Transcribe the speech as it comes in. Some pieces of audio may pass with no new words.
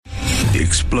The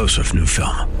explosive new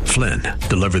film, Flynn,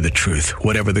 deliver the truth,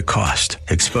 whatever the cost,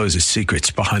 exposes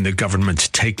secrets behind the government's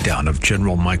takedown of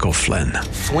General Michael Flynn.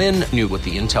 Flynn knew what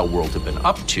the intel world had been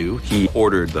up to. He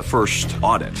ordered the first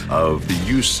audit of the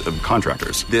use of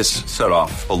contractors. This set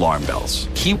off alarm bells.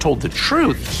 He told the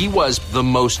truth. He was the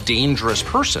most dangerous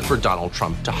person for Donald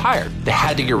Trump to hire. They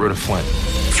had to get rid of Flynn.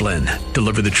 Flynn,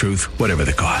 deliver the truth, whatever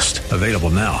the cost. Available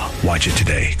now. Watch it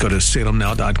today. Go to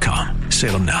salemnow.com.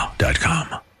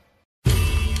 salemnow.com.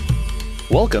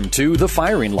 Welcome to The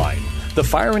Firing Line. The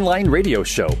Firing Line radio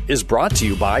show is brought to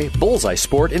you by Bullseye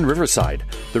Sport in Riverside,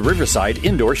 the Riverside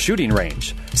Indoor Shooting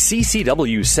Range,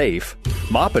 CCW Safe,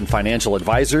 Maupin Financial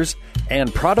Advisors,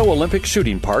 and Prado Olympic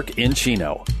Shooting Park in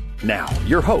Chino. Now,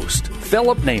 your host,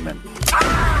 Philip Naiman.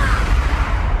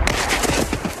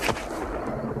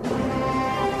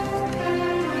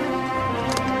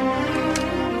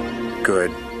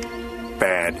 Good.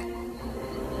 Bad.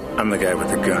 I'm the guy with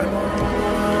the gun.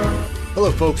 Hello,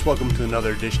 folks. Welcome to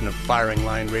another edition of Firing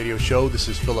Line Radio Show. This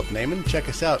is Philip Naiman. Check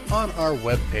us out on our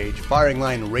webpage,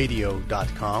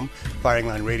 firinglineradio.com,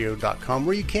 firinglineradio.com,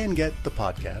 where you can get the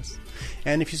podcast.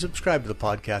 And if you subscribe to the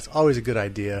podcast, always a good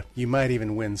idea. You might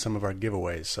even win some of our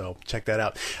giveaways, so check that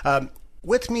out.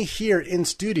 With me here in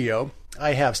studio,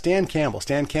 I have Stan Campbell.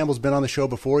 Stan Campbell's been on the show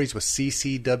before. He's with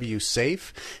CCW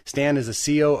Safe. Stan is a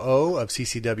COO of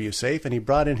CCW Safe, and he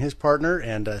brought in his partner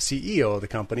and CEO of the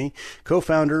company,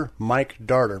 co-founder Mike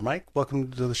Darter. Mike, welcome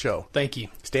to the show. Thank you.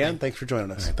 Stan, thanks for joining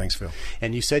us. All right, thanks, Phil.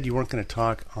 And you said you weren't going to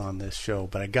talk on this show,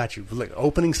 but I got you. Look,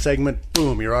 opening segment,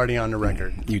 boom, you're already on the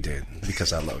record. You did,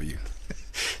 because I love you.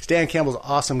 Stan Campbell's an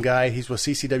awesome guy. He's with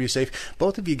CCW Safe.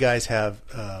 Both of you guys have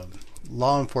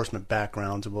law enforcement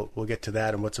backgrounds, and we'll get to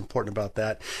that and what's important about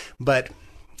that. But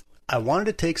I wanted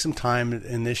to take some time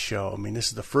in this show. I mean, this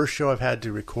is the first show I've had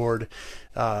to record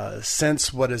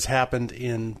since what has happened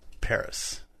in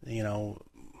Paris. You know,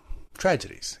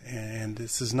 tragedies. And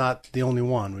this is not the only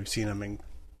one. We've seen them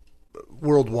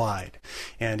worldwide,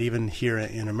 and even here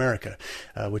in America,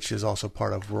 which is also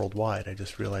part of worldwide. I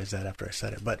just realized that after I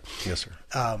said it. But yes,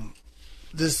 sir.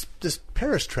 This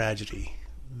Paris tragedy,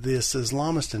 this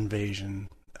Islamist invasion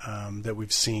that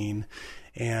we've seen,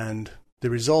 and the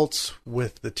results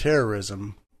with the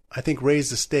terrorism, I think, raise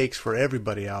the stakes for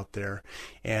everybody out there.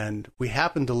 And we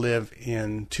happen to live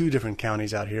in two different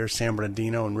counties out here, San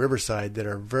Bernardino and Riverside, that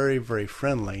are very, very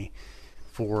friendly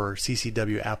for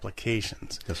CCW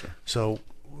applications. Yes, sir. So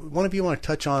one of you want to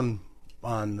touch on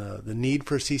the need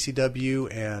for CCW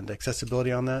and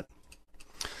accessibility on that?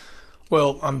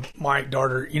 Well, I'm Mike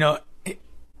Darter. You know,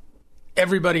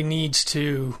 everybody needs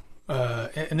to,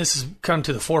 and this has come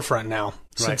to the forefront now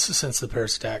since the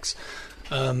Paris attacks.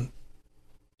 You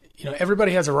know,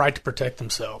 everybody has a right to protect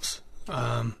themselves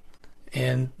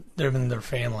and their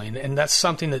family, and that's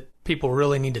something that people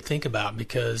really need to think about,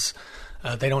 because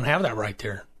they don't have that right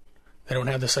there. They don't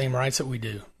have the same rights that we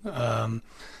do.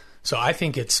 So I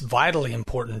think it's vitally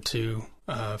important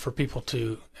for people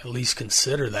to at least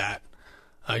consider that.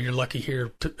 You're lucky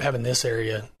here to have in this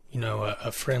area, you know,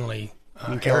 a friendly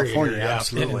in California,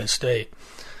 absolutely, in the state.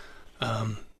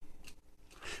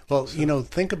 Well, you know,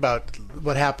 think about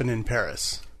what happened in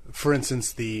Paris. For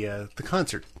instance, the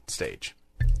concert stage.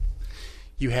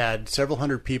 You had several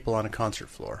hundred people on a concert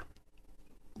floor.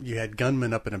 You had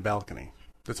gunmen up in a balcony.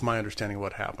 That's my understanding of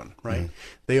what happened, right? Mm-hmm.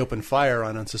 They opened fire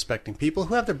on unsuspecting people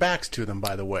who have their backs to them,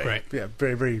 by the way. Right. Yeah,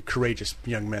 very, very courageous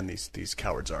young men, these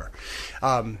cowards are.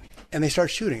 And they start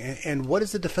shooting. And what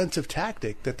is the defensive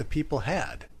tactic that the people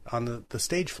had on the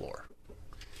stage floor?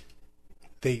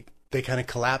 They kind of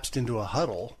collapsed into a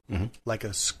huddle, mm-hmm. like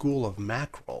a school of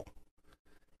mackerel,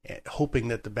 hoping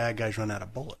that the bad guys run out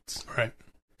of bullets. Right.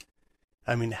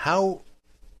 I mean, how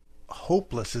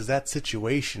hopeless is that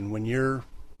situation when you're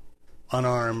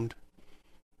unarmed,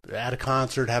 at a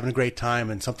concert, having a great time,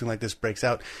 and something like this breaks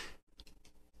out?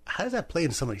 How does that play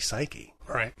into somebody's psyche,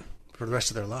 right, for the rest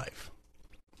of their life?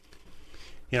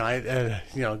 You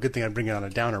know, good thing I bring it on a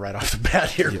downer right off the bat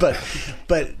here. Yeah.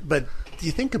 But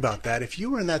you think about that. If you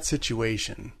were in that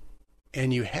situation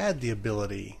and you had the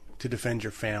ability to defend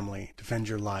your family, defend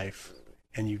your life,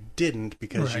 and you didn't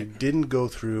because you didn't go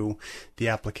through the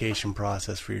application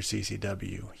process for your CCW.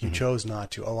 You mm-hmm. chose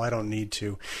not to. Oh, I don't need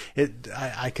to.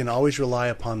 I can always rely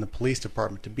upon the police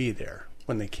department to be there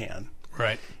when they can.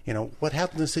 Right. You know, what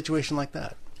happens in a situation like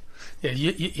that? Yeah,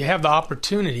 you have the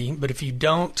opportunity, but if you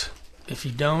don't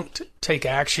take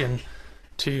action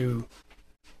to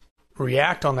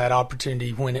react on that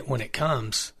opportunity when it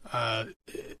comes,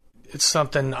 it's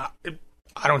something.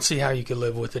 I don't see how you could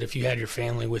live with it if you had your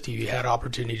family with you. You had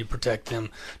opportunity to protect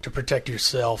them, to protect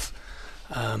yourself,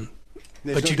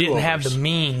 but you didn't have the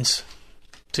means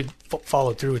to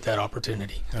follow through with that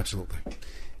opportunity. Absolutely.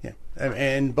 Yeah,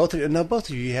 and both of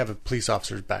you have a police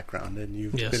officer's background, and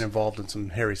you've been involved in some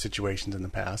hairy situations in the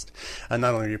past. And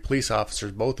not only are you police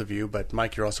officers, both of you, but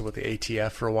Mike, you're also with the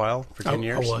ATF for a while, for 10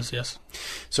 years. I was, yes.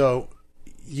 So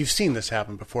you've seen this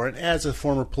happen before. And as a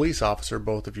former police officer,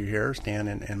 both of you here, Stan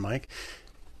and Mike,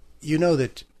 you know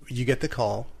that you get the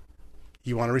call,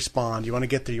 you want to respond, you want to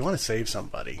get there, you want to save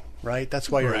somebody, right? That's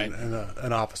why you're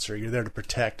an officer. You're there to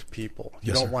protect people.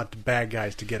 You don't want the bad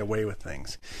guys to get away with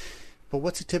things. But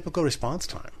what's a typical response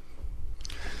time?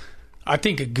 I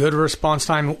think a good response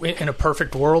time in a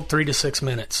perfect world, 3 to 6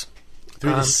 minutes.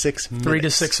 3 to 6 minutes. 3 to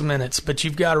 6 minutes. But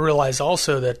you've got to realize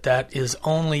also that is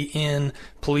only in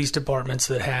police departments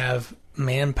that have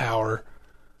manpower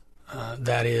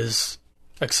that is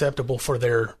acceptable for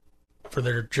their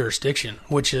jurisdiction,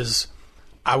 which is,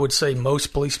 I would say,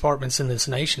 most police departments in this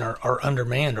nation are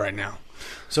undermanned right now.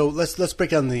 So let's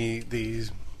break down the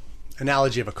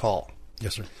analogy of a call.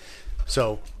 Yes, sir.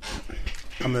 So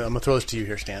I'm gonna throw this to you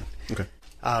here, Stan. Okay.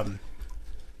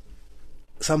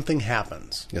 Something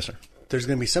happens. Yes, sir. There's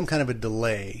going to be some kind of a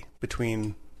delay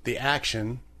between the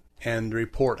action and the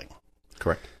reporting.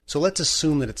 Correct. So let's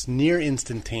assume that it's near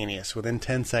instantaneous, within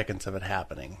 10 seconds of it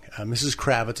happening. Mrs.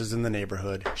 Kravitz is in the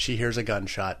neighborhood. She hears a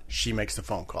gunshot. She makes the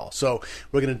phone call. So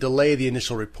we're going to delay the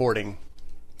initial reporting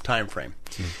time frame.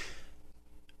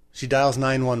 She dials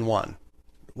 911.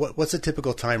 What's a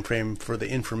typical time frame for the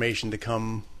information to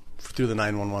come through the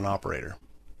 911 operator?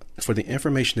 For the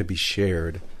information to be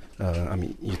shared,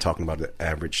 you're talking about the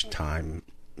average time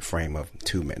frame of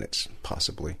 2 minutes,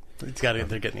 possibly. They're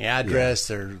getting the address,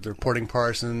 they're reporting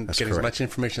person, That's getting correct. as much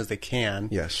information as they can.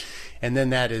 Yes. And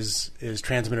then that is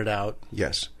transmitted out.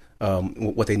 Yes.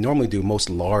 What they normally do, most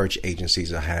large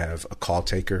agencies have a call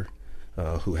taker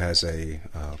who has a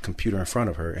computer in front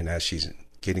of her, and as she's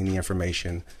getting the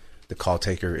information, the call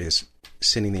taker is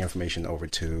sending the information over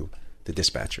to the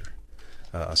dispatcher.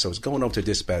 So it's going over to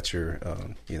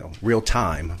dispatcher, real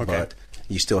time, but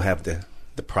you still have the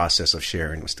process of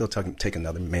sharing. It will still take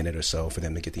another minute or so for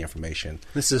them to get the information.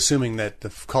 This is assuming that the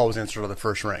call was answered on the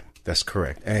first ring. That's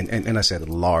correct. And I said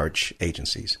large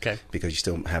agencies. Okay. Because you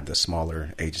still have the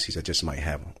smaller agencies that just might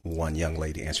have one young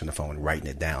lady answering the phone and writing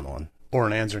it down on. Or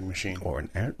an answering machine. Or an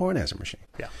answering machine.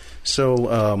 Yeah.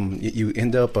 So you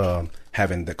end up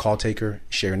having the call taker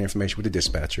sharing information with the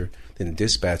dispatcher. Then the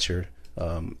dispatcher,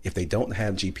 if they don't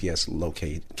have GPS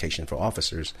location for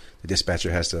officers, the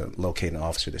dispatcher has to locate an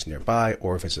officer that's nearby,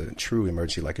 or if it's a true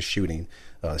emergency like a shooting,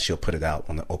 she'll put it out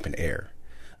on the open air.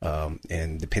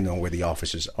 And depending on where the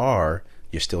officers are,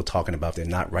 you're still talking about they're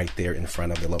not right there in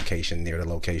front of the location, near the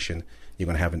location. You're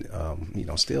going to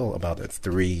have, still about a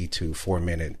 3 to 4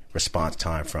 minute response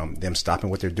time from them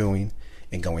stopping what they're doing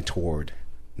and going toward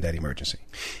that emergency.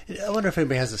 I wonder if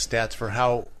anybody has the stats for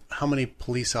how many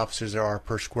police officers there are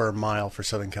per square mile for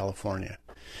Southern California.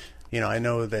 I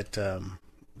know that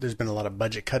there's been a lot of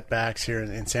budget cutbacks here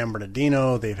in San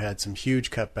Bernardino. They've had some huge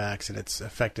cutbacks, and it's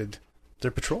affected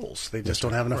their patrols. They just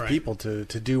don't have enough people to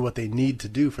do what they need to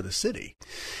do for the city.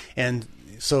 And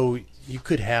so you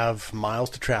could have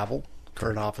miles to travel for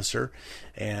an officer,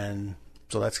 and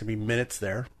so that's going to be minutes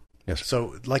there. Yes.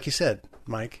 So like you said,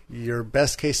 Mike, your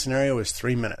best case scenario is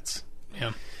 3 minutes.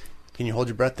 Yeah. Can you hold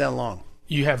your breath that long?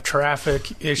 You have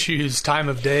traffic issues, time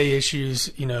of day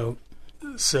issues,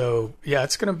 so yeah,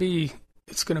 it's going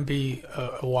to be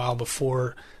a while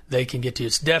before they can get to you.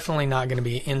 It's definitely not going to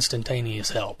be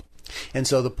instantaneous help. And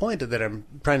so the point that I'm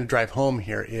trying to drive home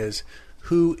here is,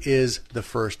 who is the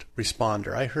first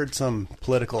responder? I heard some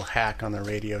political hack on the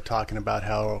radio talking about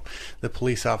how the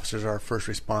police officers are first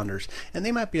responders, and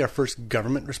they might be our first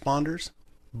government responders,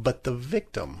 but the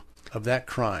victim of that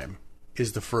crime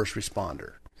is the first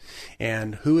responder.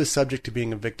 And who is subject to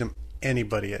being a victim?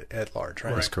 Anybody at large,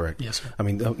 right? That's correct. Yes, sir. I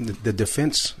mean, the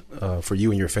defense for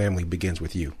you and your family begins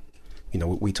with you.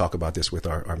 We talk about this with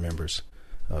our members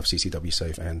of CCW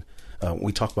Safe, and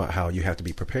we talk about how you have to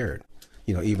be prepared.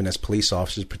 Even as police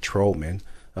officers, patrolmen,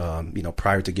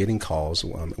 prior to getting calls,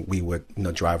 we would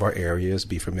drive our areas,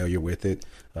 be familiar with it.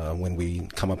 When we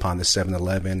come upon the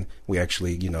 7-Eleven, we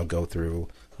actually go through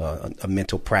a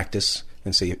mental practice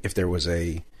and see if there was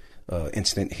a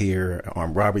incident here,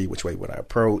 armed robbery, which way would I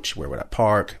approach, where would I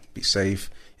park, be safe.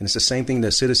 And it's the same thing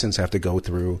that citizens have to go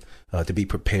through to be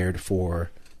prepared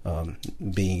for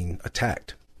being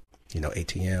attacked.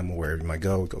 ATM, where you might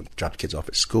go drop the kids off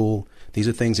at school. These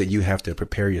are things that you have to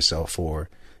prepare yourself for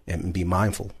and be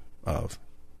mindful of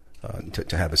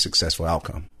to have a successful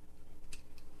outcome.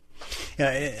 Yeah,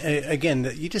 again,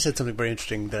 you just said something very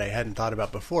interesting that I hadn't thought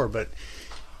about before, but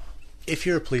if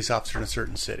you're a police officer in a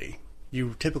certain city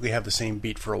you typically have the same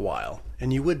beat for a while,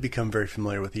 and you would become very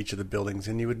familiar with each of the buildings,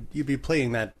 and you'd be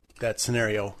playing that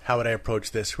scenario. How would I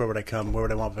approach this? Where would I come? Where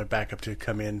would I want my backup to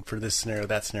come in for this scenario,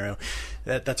 that scenario?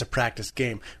 That's a practice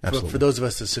game. But for those of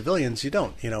us as civilians, you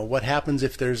don't. What happens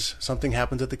if something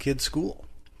happens at the kid's school?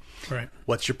 Right.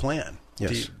 What's your plan?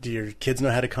 Yes. Do your kids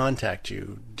know how to contact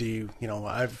you?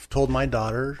 I've told my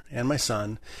daughter and my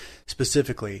son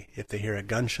specifically, if they hear a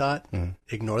gunshot,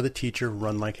 ignore the teacher,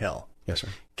 run like hell. Yes, sir.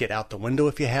 Get out the window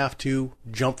if you have to.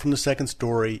 Jump from the second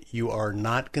story. You are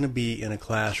not going to be in a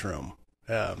classroom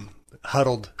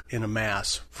huddled in a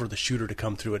mass for the shooter to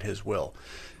come through at his will.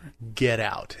 Get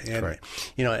out. And, right.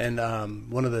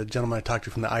 One of the gentlemen I talked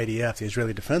to from the IDF, the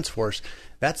Israeli Defense Force,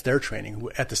 that's their training.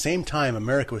 At the same time,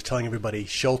 America was telling everybody,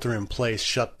 shelter in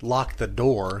place, lock the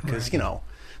door, because,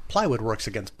 plywood works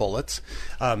against bullets.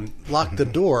 Lock the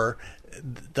door.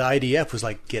 The IDF was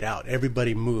like, get out.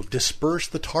 Everybody move. Disperse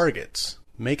the targets.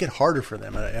 Make it harder for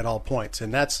them at all points.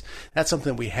 And that's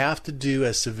something we have to do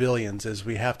as civilians, is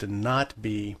we have to not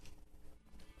be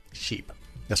sheep.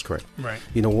 That's correct. Right.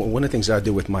 One of the things I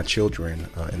do with my children,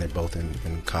 and they're both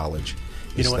in college,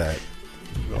 is that...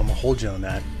 I'm going to hold you on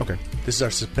that. Okay. This is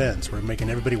our suspense. We're making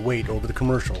everybody wait over the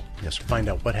commercial to find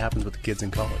out what happens with the kids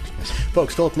in college. Yes.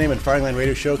 Folks, Philip Naiman, Firing Line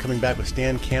Radio Show, coming back with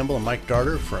Stan Campbell and Mike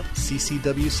Darter from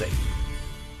CCW Safe.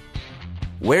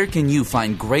 Where can you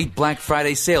find great Black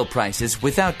Friday sale prices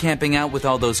without camping out with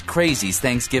all those crazies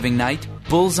Thanksgiving night?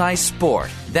 Bullseye Sport.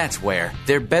 That's where.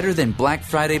 Their Better Than Black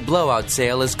Friday blowout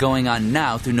sale is going on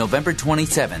now through November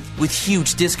 27th with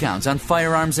huge discounts on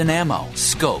firearms and ammo,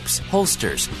 scopes,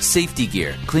 holsters, safety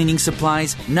gear, cleaning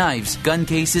supplies, knives, gun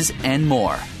cases, and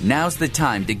more. Now's the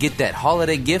time to get that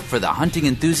holiday gift for the hunting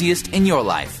enthusiast in your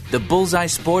life. The Bullseye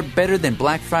Sport Better Than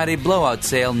Black Friday blowout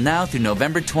sale now through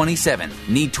November 27th.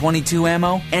 Need 22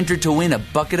 ammo? Enter to win a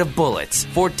bucket of bullets,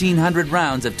 1,400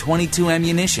 rounds of 22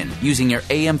 ammunition using your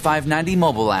AM590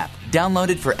 mobile app. Download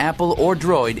it for Apple or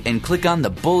Droid and click on the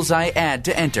Bullseye ad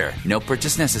to enter. No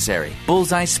purchase necessary.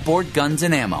 Bullseye Sport Guns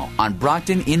and Ammo on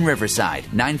Brockton in Riverside.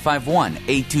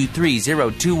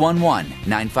 951-823-0211.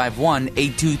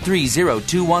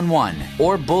 951-823-0211.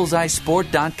 Or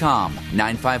bullseyesport.com.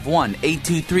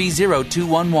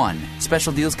 951-823-0211.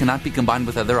 Special deals cannot be combined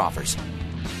with other offers.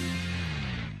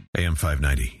 AM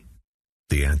 590,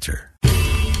 The Answer.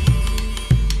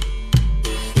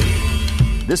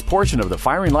 This portion of the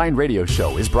Firing Line Radio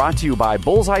Show is brought to you by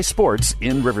Bullseye Sports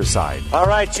in Riverside. All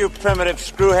right, you primitive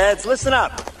screwheads, listen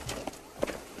up.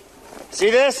 See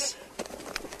this?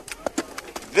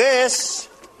 This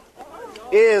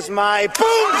is my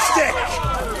boomstick!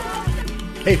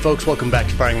 Hey folks, welcome back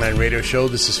to Firing Line Radio Show.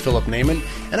 This is Philip Naiman,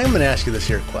 and I'm going to ask you this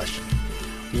here question.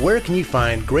 Where can you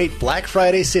find great Black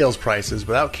Friday sales prices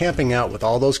without camping out with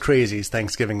all those crazies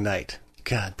Thanksgiving night?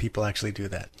 God, people actually do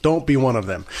that. Don't be one of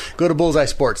them. Go to Bullseye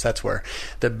Sports, that's where.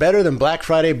 The Better Than Black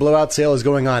Friday blowout sale is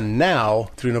going on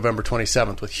now through November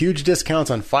 27th with huge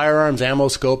discounts on firearms, ammo,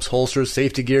 scopes, holsters,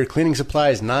 safety gear, cleaning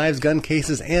supplies, knives, gun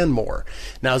cases, and more.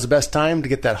 Now's the best time to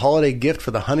get that holiday gift for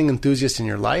the hunting enthusiast in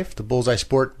your life, the Bullseye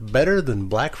Sport Better Than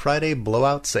Black Friday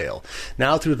blowout sale.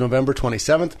 Now through November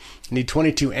 27th, need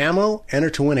 22 ammo, enter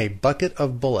to win a bucket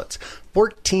of bullets.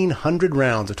 1,400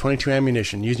 rounds of 22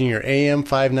 ammunition using your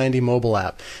AM590 mobile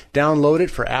app. Download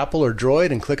it for Apple or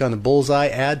Droid and click on the Bullseye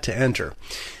ad to enter.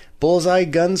 Bullseye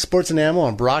Guns, Sports and Ammo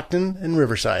on Brockton and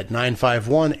Riverside.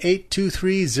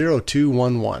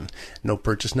 951-823-0211. No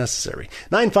purchase necessary.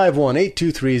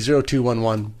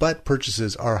 951-823-0211, but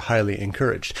purchases are highly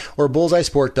encouraged. Or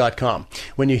bullseyesport.com.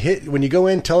 When you go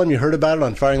in, tell them you heard about it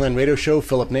on Firing Line Radio Show,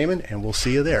 Philip Naiman, and we'll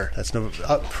see you there. That's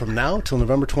up from now till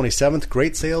November 27th.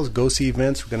 Great sales. Go see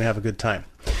events. We're going to have a good time.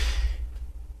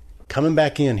 Coming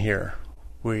back in here,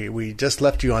 we just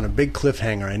left you on a big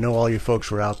cliffhanger. I know all you folks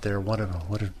were out there. What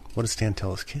does Stan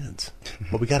tell his kids?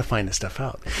 Well, we got to find this stuff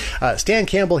out. Stan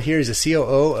Campbell here is the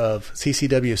COO of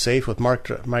CCW Safe with Mike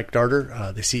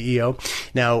Darter, the CEO.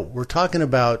 Now, we're talking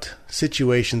about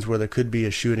situations where there could be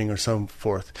a shooting or so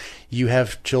forth. You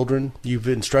have children. You've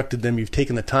instructed them. You've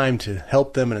taken the time to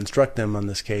help them and instruct them on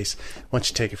this case. Why don't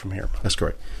you take it from here? That's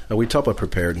correct. We talk about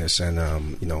preparedness, and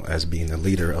as being the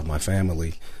leader of my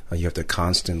family, you have to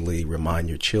constantly remind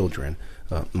your children.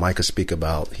 Mike will speak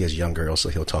about his young girls, so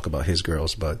he'll talk about his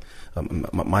girls. But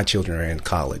my children are in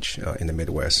college in the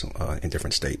Midwest, in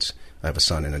different states. I have a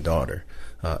son and a daughter.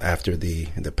 After the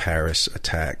Paris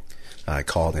attack, I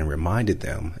called and reminded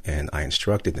them, and I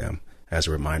instructed them. As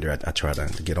a reminder, I tried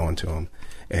to get on to them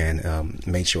and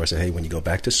made sure I said, hey, when you go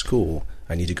back to school,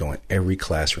 I need you to go in every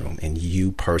classroom, and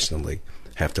you personally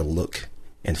have to look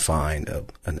and find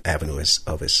an avenue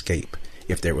of escape.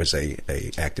 if there was a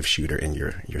active shooter in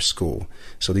your school.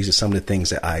 So these are some of the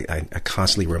things that I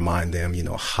constantly remind them,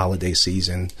 holiday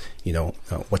season,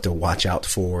 what to watch out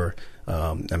for.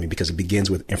 Because it begins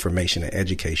with information and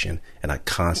education, and I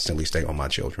constantly stay on my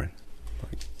children.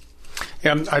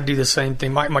 Yeah, I do the same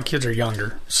thing. My kids are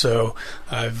younger, so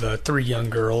I have 3 young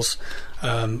girls.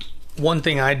 One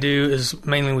thing I do is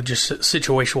mainly with just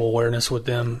situational awareness with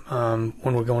them.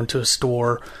 When we're going to a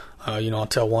store, I'll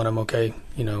tell one of them, okay,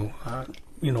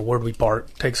 where do we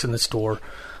park? Take us in the store.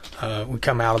 We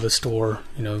come out of the store,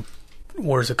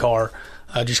 where's the car?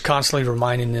 Just constantly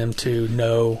reminding them to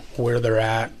know where they're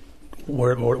at,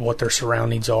 what their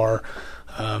surroundings are.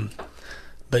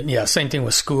 But yeah, same thing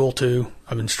with school too.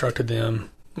 I've instructed them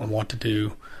on what to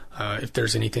do if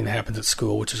there's anything that happens at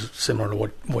school, which is similar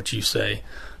to what you say.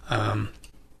 But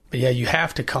yeah, you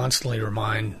have to constantly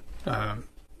remind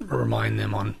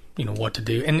them on what to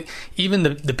do. And even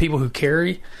the people who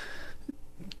carry,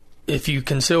 if you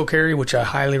conceal carry, which I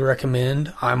highly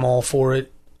recommend, I'm all for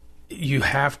it. You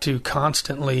have to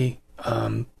constantly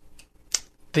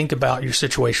think about your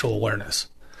situational awareness.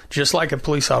 Just like a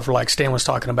police officer, like Stan was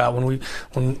talking about, when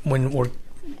we're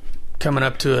coming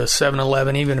up to a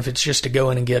 7-Eleven, even if it's just to go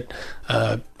in and get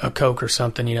a Coke or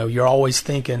something, you're always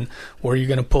thinking where you're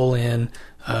going to pull in,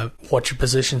 what your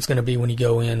position's going to be when you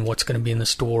go in, what's going to be in the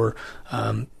store.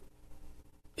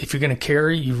 If you're going to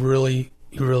carry, you really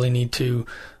need to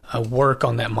work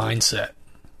on that mindset.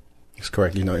 That's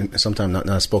correct. And sometimes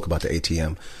I spoke about the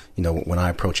ATM. When I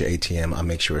approach an ATM, I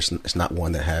make sure it's not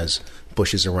one that has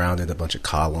bushes around it, a bunch of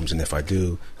columns. And if I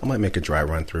do, I might make a dry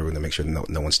run through and to make sure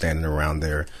no one's standing around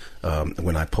there.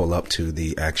 When I pull up to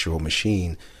the actual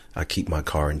machine, I keep my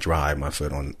car in drive, my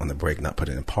foot on the brake, not put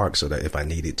it in park, so that if I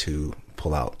needed to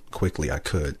pull out quickly, I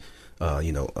could.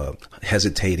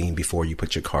 Hesitating before you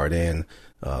put your card in,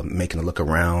 making a look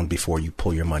around before you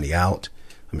pull your money out.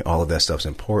 All of that stuff's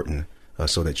important.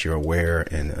 So that you're aware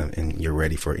and you're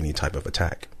ready for any type of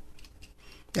attack.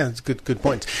 Yeah, that's good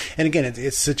points. And again, it's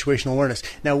situational awareness.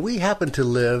 Now, we happen to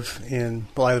live I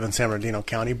live in San Bernardino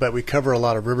County, but we cover a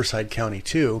lot of Riverside County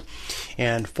too.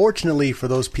 And fortunately for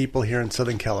those people here in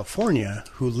Southern California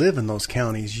who live in those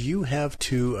counties, you have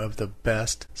 2 of the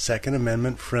best Second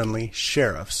Amendment friendly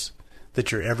sheriffs that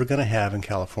you're ever going to have in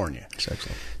California.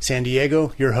 Excellent. San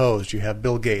Diego, your host, you have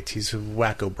Bill Gates. He's a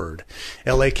wacko bird.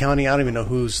 L.A. County, I don't even know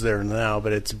who's there now,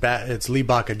 but it's Lee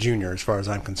Baca Jr. as far as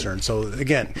I'm concerned. So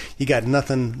again, you got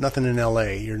nothing in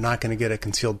L.A. You're not going to get a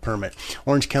concealed permit.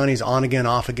 Orange County's on again,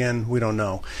 off again. We don't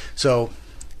know. So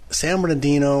San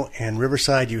Bernardino and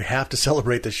Riverside, you have to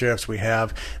celebrate the sheriffs we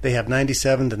have. They have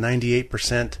 97 to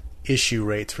 98% issue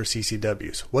rates for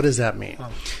CCWs. What does that mean?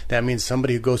 That means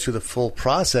somebody who goes through the full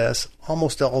process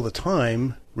almost all the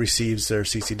time receives their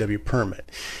CCW permit.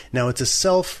 Now, it's a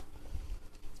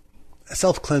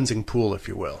self-cleansing pool, if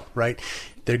you will, right?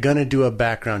 They're going to do a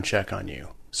background check on you.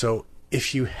 So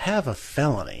if you have a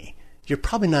felony, you're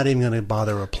probably not even going to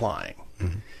bother applying.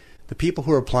 Mm-hmm. The people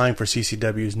who are applying for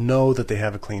CCWs know that they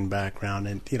have a clean background,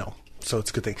 and so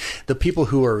it's a good thing. The people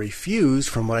who are refused,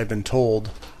 from what I've been told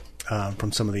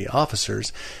from some of the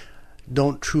officers,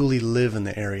 don't truly live in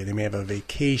the area. They may have a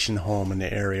vacation home in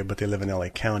the area, but they live in LA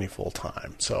County full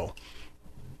time. So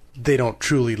they don't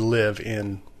truly live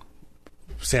in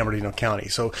San Bernardino County.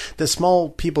 So the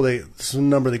small people, the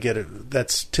number they get,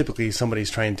 that's typically somebody's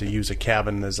trying to use a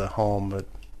cabin as a home, but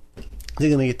they're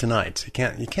going to get denied. So you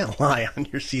can't lie on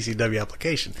your CCW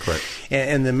application. Correct.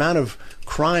 And the amount of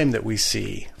crime that we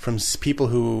see from people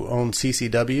who own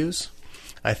CCWs,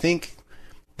 I think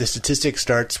the statistic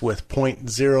starts with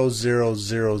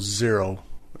 0.0000,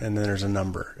 and then there's a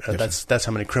number. Yes, that's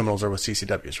how many criminals are with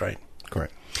CCWs, right?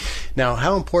 Correct. Now,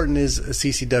 how important is a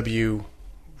CCW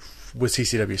with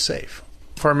CCW Safe?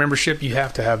 For our membership, you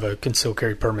have to have a concealed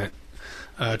carry permit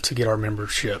to get our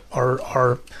membership.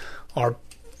 Our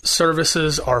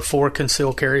services are for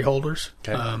concealed carry holders,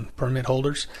 okay. Permit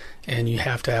holders, and you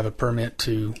have to have a permit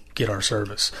to get our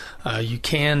service. You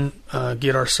can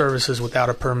get our services without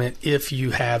a permit if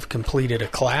you have completed a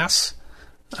class,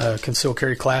 a concealed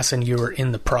carry class, and you are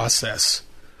in the process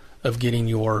of getting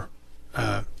your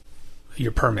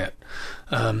permit.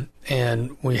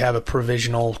 And we have a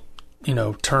provisional,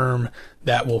 term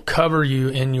that will cover you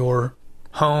in your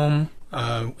home,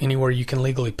 anywhere you can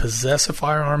legally possess a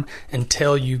firearm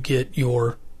until you get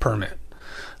your permit.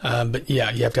 But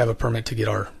yeah, you have to have a permit to get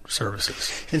our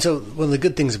services. And so one of the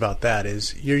good things about that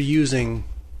is you're using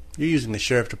the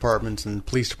sheriff departments and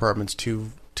police departments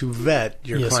to vet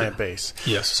your client base.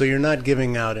 Yes. So you're not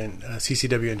giving out a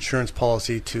CCW insurance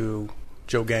policy to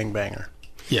Joe Gangbanger.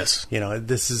 Yes.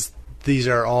 These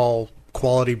are all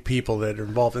quality people that are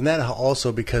involved. And that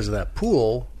also, because of that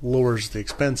pool, lowers the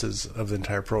expenses of the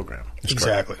entire program.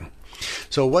 Exactly.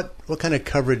 So what kind of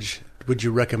coverage would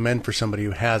you recommend for somebody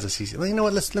who has a CC? Well, you know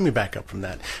what? Let me back up from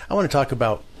that. I want to talk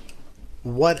about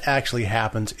what actually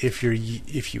happens if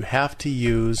you have to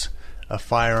use a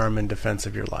firearm in defense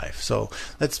of your life. So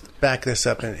let's back this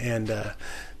up and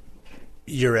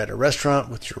you're at a restaurant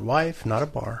with your wife, not a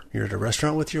bar. You're at a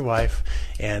restaurant with your wife,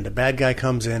 and a bad guy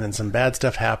comes in and some bad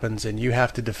stuff happens, and you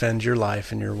have to defend your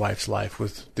life and your wife's life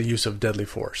with the use of deadly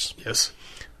force. Yes.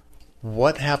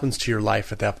 What happens to your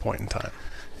life at that point in time?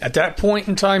 At that point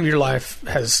in time, your life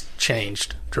has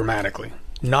changed dramatically.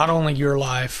 Not only your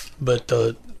life, but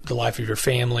the life of your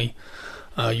family,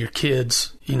 your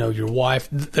kids, your wife.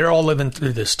 They're all living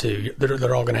through this too.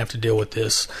 They're all going to have to deal with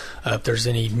this. If there's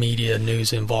any media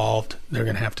news involved, they're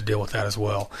going to have to deal with that as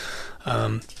well.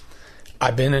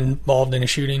 I've been involved in a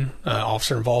shooting,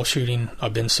 officer-involved shooting.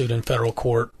 I've been sued in federal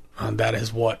court. That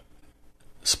is what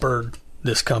spurred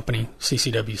this company,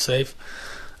 CCW Safe.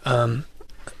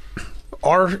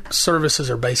 Our services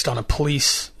are based on a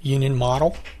police union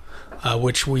model,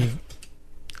 which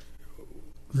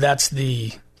that's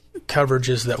the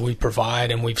coverages that we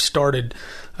provide, and we've started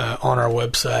on our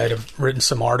website. I've written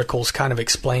some articles kind of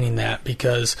explaining that,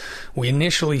 because we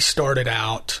initially started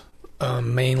out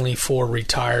mainly for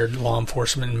retired law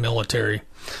enforcement and military.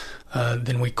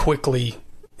 Then we quickly,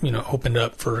 opened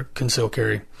up for concealed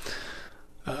carry.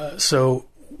 So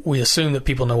we assume that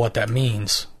people know what that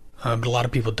means, but a lot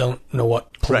of people don't know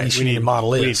what police union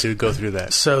model is. We need to go through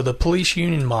that. So the police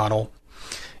union model.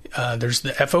 There's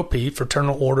the FOP,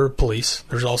 Fraternal Order of Police.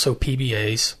 There's also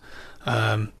PBAs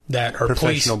that are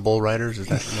professional bull riders. Is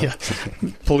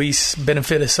that police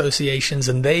benefit associations,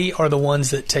 and they are the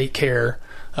ones that take care.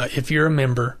 If you're a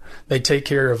member, they take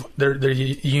care of their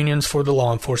unions for the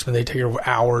law enforcement. They take care of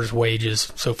hours,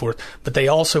 wages, so forth. But they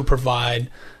also provide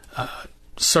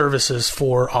services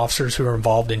for officers who are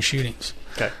involved in shootings.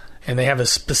 Okay. And they have a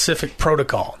specific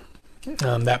protocol.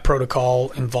 That protocol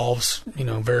involves,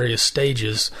 various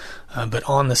stages, but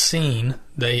on the scene,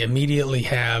 they immediately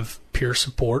have peer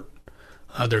support.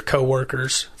 Their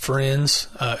coworkers, friends,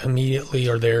 immediately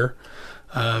are there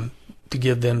to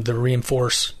give them the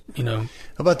reinforce. How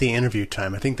about the interview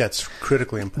time? I think that's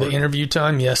critically important. The interview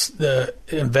time, yes.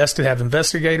 Have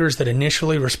investigators that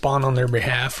initially respond on their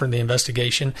behalf for the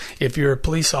investigation. If you're a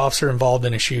police officer involved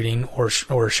in a shooting or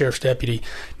a sheriff's deputy,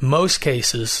 most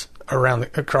cases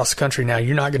across the country now,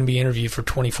 you're not going to be interviewed for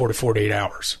 24 to 48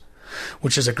 hours,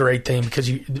 which is a great thing, because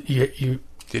you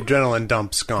the adrenaline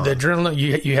dump's gone. The adrenaline,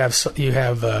 you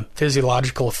have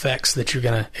physiological effects that you're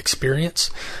going to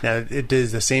experience. Now,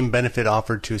 is the same benefit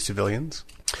offered to civilians?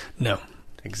 No.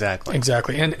 Exactly.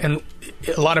 And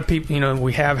a lot of people,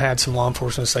 we have had some law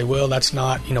enforcement say, well, that's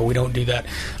not, we don't do that.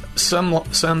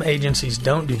 Some agencies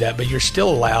don't do that, but you're still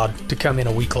allowed to come in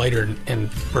a week later and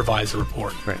revise the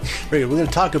report. Right. We're going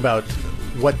to talk about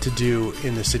what to do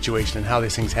in this situation and how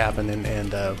these things happen,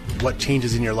 and what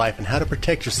changes in your life and how to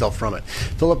protect yourself from it.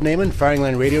 Philip Naiman, Firing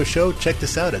Line Radio Show. Check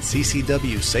this out at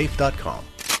ccwsafe.com.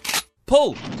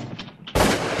 Pull!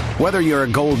 Whether you're a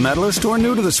gold medalist or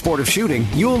new to the sport of shooting,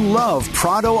 you'll love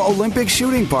Prado Olympic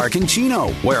Shooting Park in Chino,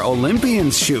 where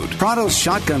Olympians shoot. Prado's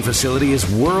shotgun facility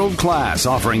is world-class,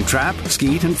 offering trap,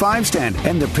 skeet, and 5-stand.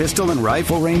 And the pistol and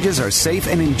rifle ranges are safe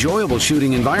and enjoyable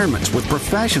shooting environments with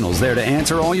professionals there to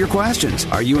answer all your questions.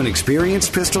 Are you an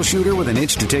experienced pistol shooter with an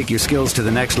itch to take your skills to the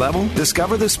next level?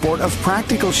 Discover the sport of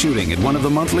practical shooting at one of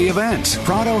the monthly events.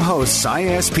 Prado hosts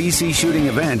ISPC shooting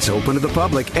events open to the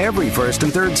public every first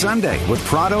and third Sunday with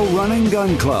Prado Run and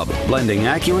Gun Club, blending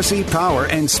accuracy, power,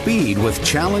 and speed with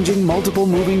challenging multiple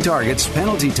moving targets,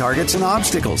 penalty targets, and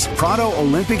obstacles. Prado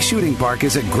Olympic Shooting Park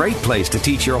is a great place to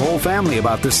teach your whole family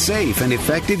about the safe and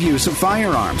effective use of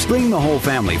firearms. Bring the whole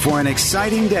family for an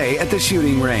exciting day at the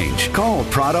shooting range. Call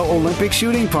Prado Olympic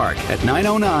Shooting Park at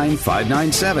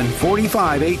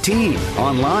 909-597-4518.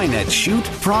 Online at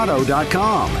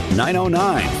shootprado.com.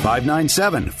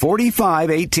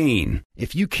 909-597-4518.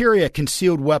 If you carry a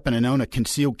concealed weapon and own a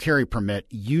concealed carry permit,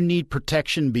 you need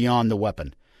protection beyond the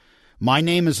weapon. My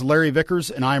name is Larry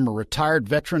Vickers, and I am a retired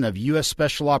veteran of U.S.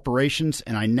 Special Operations,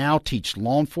 and I now teach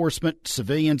law enforcement,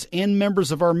 civilians, and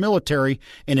members of our military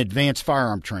in advanced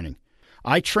firearm training.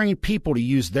 I train people to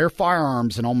use their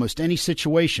firearms in almost any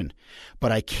situation,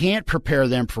 but I can't prepare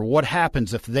them for what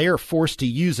happens if they are forced to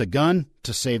use a gun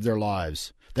to save their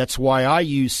lives. That's why I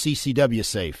use CCW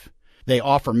Safe. They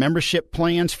offer membership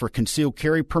plans for concealed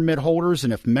carry permit holders,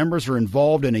 and if members are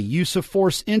involved in a use of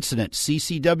force incident,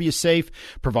 CCW Safe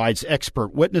provides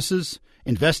expert witnesses,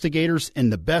 investigators,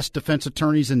 and the best defense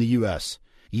attorneys in the U.S.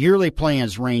 Yearly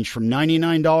plans range from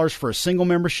 $99 for a single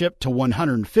membership to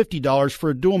 $150 for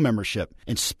a dual membership,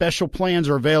 and special plans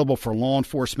are available for law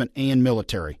enforcement and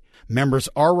military. Members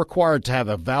are required to have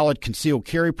a valid concealed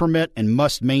carry permit and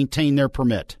must maintain their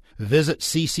permit. Visit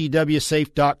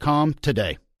ccwsafe.com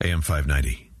today. AM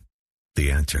 590,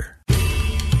 The Answer.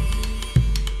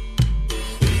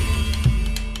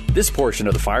 This portion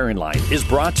of the Firing Line is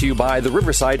brought to you by the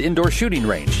Riverside Indoor Shooting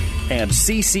Range and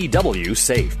CCW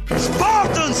Safe.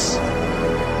 Spartans!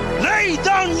 Lay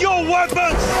down your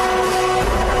weapons!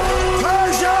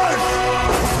 Persians!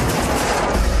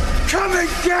 Come and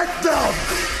get them!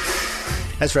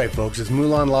 That's right, folks. It's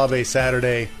Moulin Lave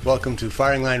Saturday. Welcome to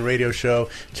Firing Line Radio Show.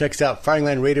 Check us out,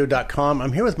 firinglineradio.com.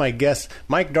 I'm here with my guests,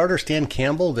 Mike Darter, Stan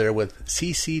Campbell. They're with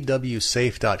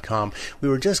ccwsafe.com. We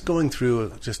were just going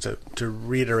through, just to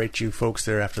reiterate you folks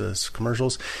there after the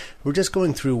commercials, we're just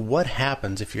going through what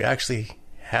happens if you actually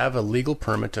have a legal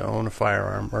permit to own a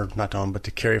firearm, or not to own, but to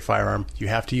carry a firearm. You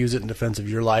have to use it in defense of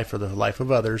your life or the life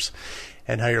of others,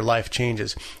 and how your life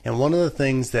changes. And one of the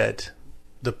things that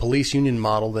the police union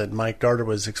model that Mike Darter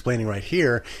was explaining right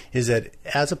here is that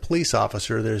as a police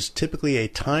officer, there's typically a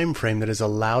time frame that is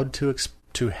allowed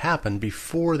to happen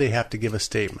before they have to give a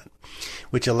statement,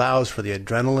 which allows for the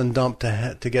adrenaline dump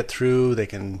to get through. They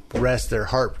can rest. Their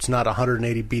heart's not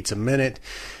 180 beats a minute.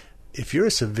 If you're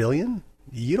a civilian,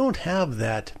 you don't have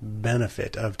that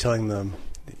benefit of telling them.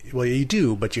 Well, you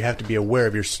do, but you have to be aware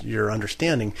of your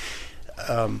understanding.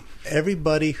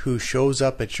 Everybody who shows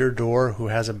up at your door who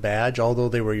has a badge, although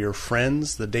they were your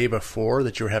friends the day before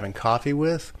that you were having coffee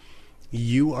with,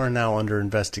 you are now under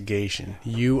investigation.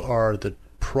 You are the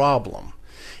problem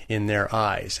in their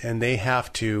eyes, and they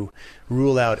have to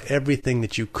rule out everything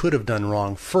that you could have done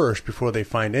wrong first before they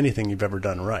find anything you've ever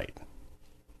done right.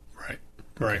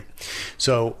 Right.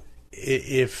 So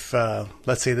if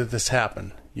let's say that this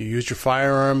happened, you used your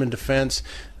firearm in defense,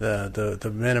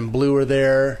 the men in blue are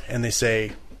there, and they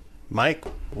say, Mike,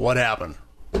 what happened?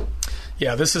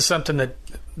 Yeah, this is something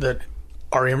that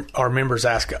our members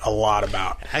ask a lot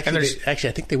about. Actually, I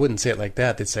think they wouldn't say it like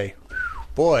that. They'd say,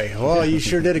 boy, well, you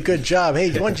sure did a good job.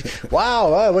 Hey,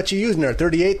 wow, what you using there,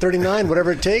 38, 39,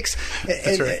 whatever it takes?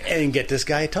 That's right. And get this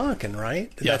guy talking, right?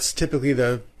 Yeah. That's typically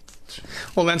Well,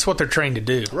 that's what they're trained to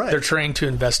do. Right. They're trained to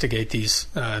investigate these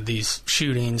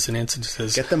shootings and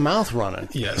incidences. Get the mouth running.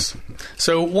 Yes.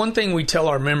 So one thing we tell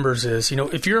our members is,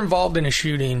 if you're involved in a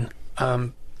shooting,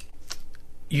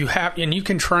 you have, and you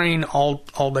can train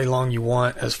all day long you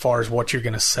want as far as what you're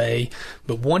going to say,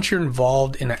 but once you're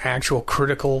involved in an actual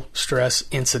critical stress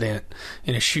incident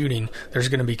in a shooting, there's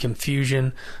going to be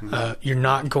confusion. You're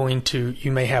not going to.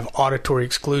 You may have auditory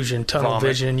exclusion, tunnel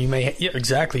vision. You may,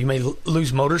 exactly. You may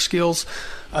lose motor skills.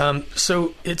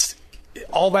 So it's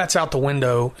all that's out the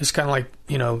window. It's kind of like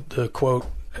the quote: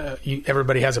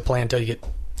 "Everybody has a plan until you get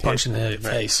punched in the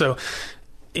face." So.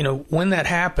 When that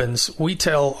happens, we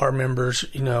tell our members,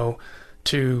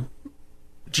 to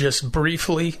just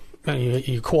briefly,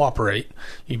 you cooperate.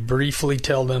 You briefly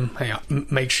tell them, hey,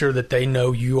 make sure that they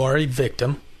know you are a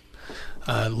victim.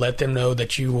 Let them know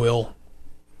that you will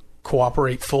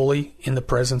cooperate fully in the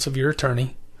presence of your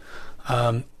attorney.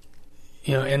 And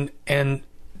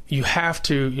you have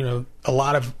to, a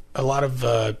lot of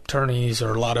attorneys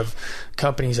or a lot of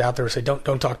companies out there say,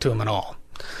 don't talk to them at all.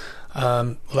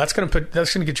 That's going to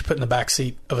get you put in the back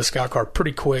seat of a scout car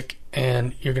pretty quick,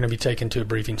 and you're going to be taken to a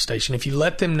briefing station. If you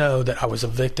let them know that I was a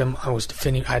victim, I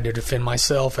had to defend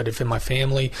myself, I had to defend my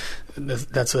family,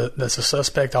 that's a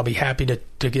suspect, I'll be happy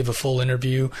to give a full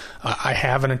interview. I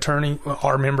have an attorney.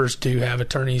 Our members do have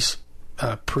attorneys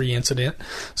pre-incident,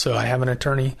 so I have an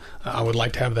attorney. I would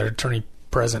like to have that attorney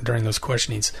present during those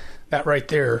questionings. That right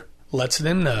there lets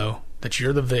them know that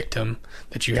you're the victim,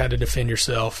 that you had to defend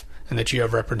yourself, and that you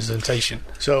have representation.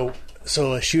 So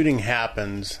a shooting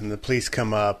happens, and the police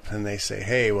come up, and they say,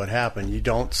 hey, what happened? You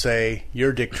don't say,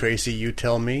 you're Dick Tracy, you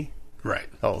tell me? Right.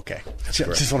 Oh, okay.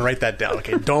 Just want to write that down.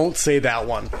 Okay, don't say that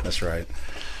one. That's right.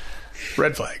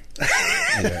 Red flag.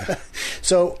 Yeah.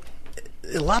 So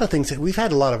a lot of things, we've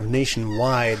had a lot of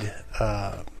nationwide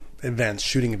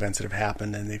shooting events that have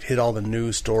happened, and they've hit all the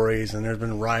news stories, and there's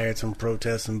been riots and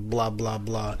protests and blah, blah,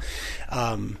 blah.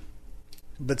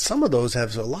 But some of those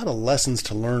have a lot of lessons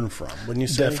to learn from, wouldn't you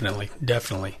say?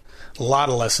 Definitely. A lot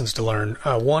of lessons to learn.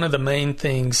 One of the main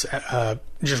things,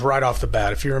 just right off the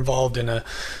bat, if you're involved in a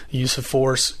use of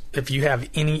force, if you have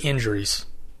any injuries,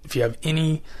 if you have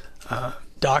any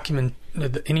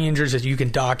any injuries that you can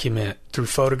document through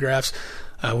photographs,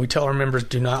 we tell our members,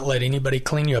 do not let anybody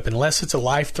clean you up. Unless it's a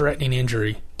life-threatening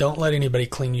injury, don't let anybody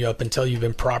clean you up until you've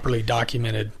been properly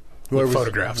documented with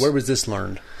photographs. Where was this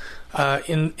learned?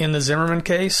 In the Zimmerman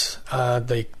case,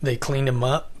 they cleaned him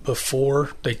up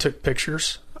before they took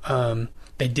pictures.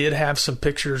 They did have some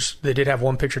pictures. They did have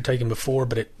one picture taken before,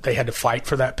 but they had to fight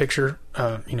for that picture,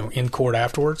 in court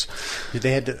afterwards.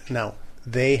 They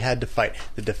had to fight.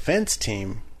 The defense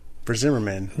team for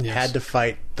Zimmerman had to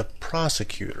fight the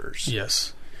prosecutors.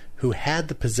 Yes. Who had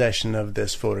the possession of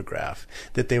this photograph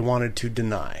that they wanted to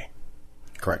deny.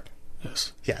 Correct.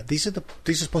 Yes. Yeah, these are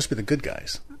supposed to be the good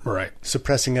guys. Right.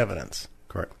 Suppressing evidence.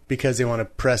 Correct. Because they want to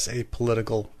press a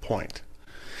political point.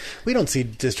 We don't see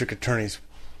district attorneys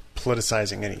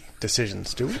politicizing any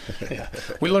decisions, do we? Yeah.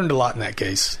 We learned a lot in that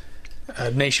case.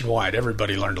 Nationwide,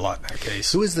 everybody learned a lot in that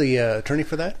case. Who is the attorney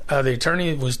for that? The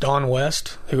attorney was Don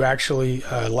West, who actually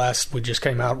we just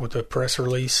came out with a press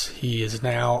release. He is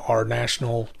now our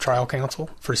national trial counsel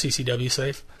for CCW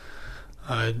Safe.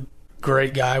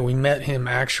 Great guy. We met him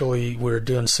actually. We were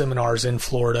doing seminars in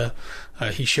Florida.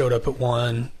 He showed up at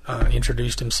one,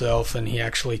 introduced himself, and he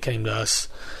actually came to us,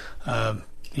 a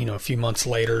few months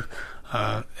later,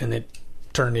 and it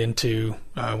turned into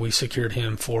we secured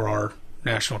him for our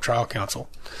national trial counsel.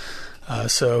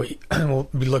 So we'll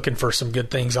be looking for some good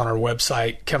things on our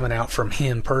website coming out from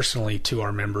him personally to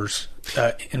our members,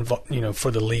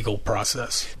 for the legal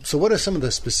process. So what are some of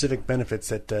the specific benefits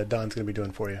that Don's going to be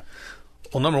doing for you?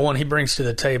 Well, number one, he brings to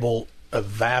the table a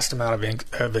vast amount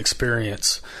of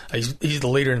experience. He's the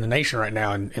leader in the nation right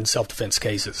now in self-defense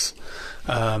cases.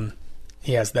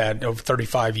 He has that over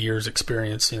 35 years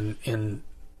experience in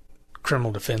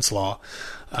criminal defense law.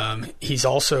 He's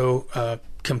also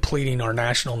completing our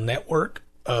national network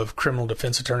of criminal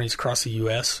defense attorneys across the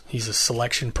U.S. He's a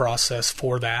selection process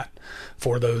for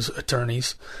those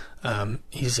attorneys.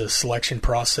 He's a selection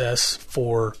process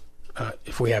for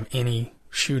if we have any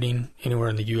shooting anywhere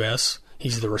in the U.S.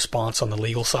 He's the response on the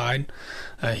legal side.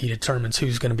 He determines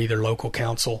who's going to be their local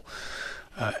counsel.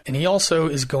 And he also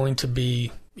is going to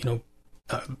be,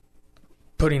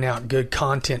 putting out good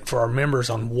content for our members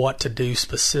on what to do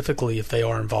specifically if they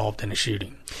are involved in a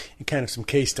shooting. And kind of some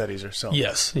case studies or so.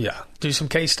 Yes, yeah. Do some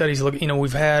case studies. Look,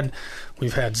 we've had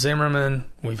Zimmerman,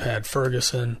 we've had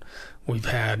Ferguson, we've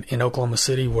had in Oklahoma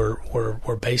City where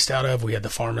we're based out of, we had the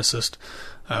pharmacist.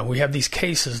 We have these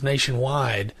cases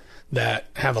nationwide that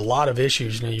have a lot of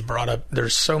issues. You brought up,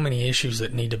 there's so many issues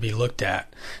that need to be looked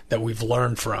at that we've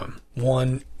learned from.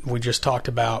 One, we just talked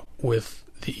about with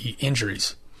the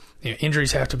injuries.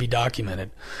 Injuries have to be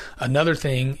documented. Another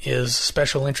thing is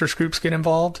special interest groups get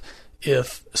involved.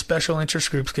 If special interest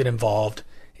groups get involved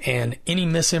and any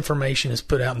misinformation is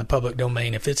put out in the public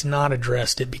domain, if it's not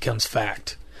addressed, it becomes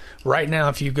fact. Right now,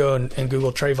 if you go and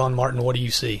Google Trayvon Martin, what do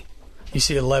you see? You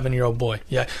see an 11-year-old boy.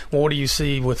 Yeah. Well, what do you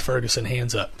see with Ferguson?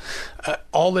 Hands up.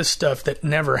 All this stuff that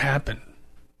never happened.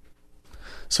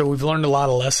 So we've learned a lot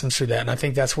of lessons through that, and I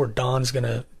think that's where Don's going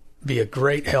to be a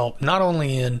great help, not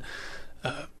only in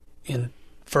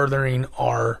furthering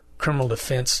our criminal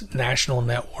defense national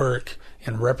network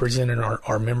and representing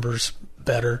our members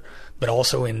better, but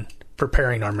also in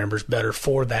preparing our members better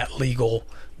for that legal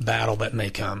battle that may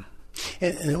come.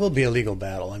 And it will be a legal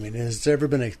battle. I mean, has there ever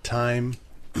been a time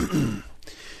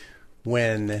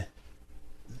when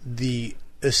the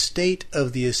estate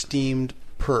of the esteemed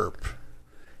perp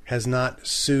has not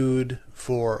sued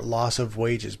for loss of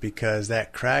wages because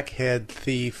that crackhead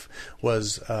thief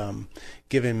was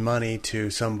giving money to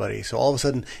somebody? So all of a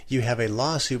sudden you have a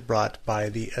lawsuit brought by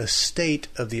the estate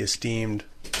of the esteemed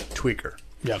tweaker.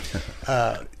 Yeah.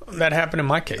 That happened in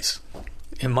my case.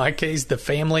 In my case, the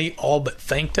family all but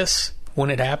thanked us when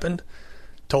it happened,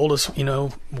 told us,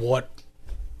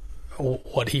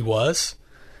 what he was.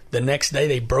 The next day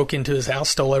they broke into his house,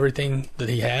 stole everything that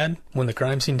he had when the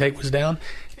crime scene tape was down,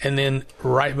 and then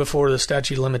right before the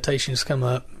statute of limitations come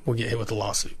up, we get hit with a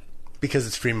lawsuit. Because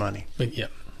it's free money. Yeah.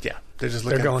 Yeah. They're just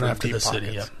looking going for after deep the pockets.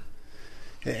 city,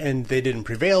 yeah. And they didn't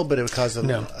prevail, but it was caused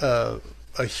a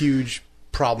huge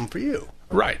problem for you.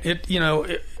 Right.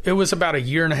 It was about a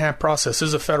 1.5-year process. This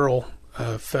is a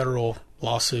federal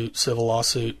lawsuit, civil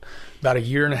lawsuit, about a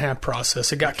 1.5-year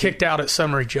process. It got kicked out at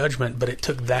summary judgment, but it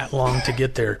took that long to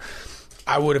get there.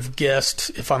 I would have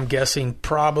guessed, if I'm guessing,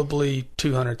 probably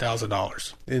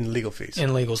 $200,000 in legal fees.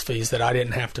 In legal fees that I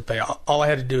didn't have to pay. All I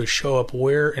had to do is show up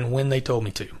where and when they told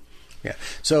me to. Yeah.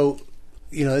 So,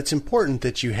 it's important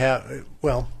that you have.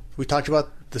 Well, we talked about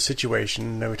the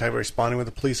situation, and we talked about responding with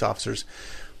the police officers.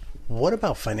 What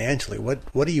about financially?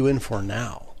 What are you in for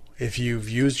now? If you've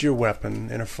used your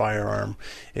weapon in a firearm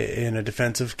in a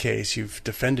defensive case, you've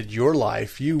defended your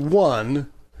life, you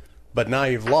won, but now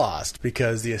you've lost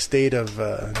because the estate of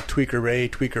Tweaker A,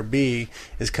 Tweaker B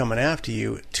is coming after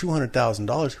you.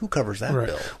 $200,000. Who covers that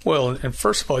bill? Well, and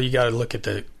first of all, you got to look at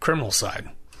the criminal side.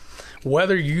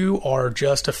 whether you are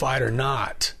justified or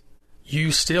not,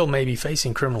 you still may be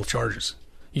facing criminal charges.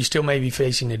 You still may be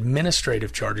facing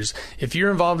administrative charges. If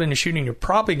you're involved in a shooting, you're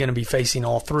probably going to be facing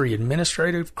all three: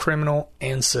 administrative, criminal,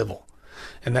 and civil.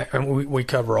 And we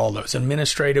cover all those.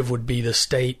 Administrative would be the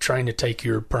state trying to take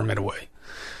your permit away.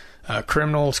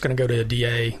 Criminal is going to go to a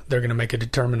DA. They're going to make a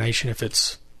determination if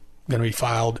it's going to be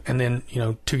filed. And then,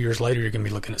 2 years later, you're going to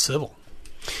be looking at civil.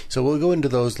 So we'll go into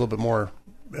those a little bit more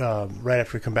right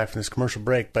after we come back from this commercial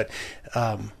break. But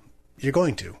you're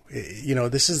going to.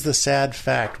 This is the sad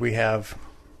fact.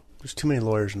 There's too many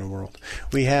lawyers in the world.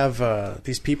 We have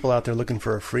these people out there looking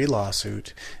for a free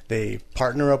lawsuit. They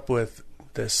partner up with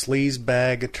the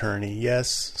sleazebag attorney.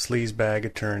 Yes, sleazebag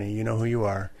attorney. You know who you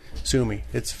are. Sue me.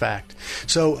 It's fact.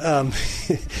 So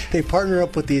they partner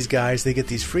up with these guys. They get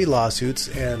these free lawsuits,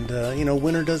 and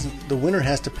the winner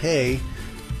has to pay,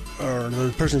 or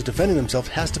the person who's defending themselves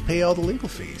has to pay all the legal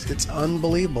fees. It's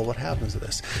unbelievable what happens to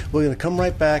this. We're going to come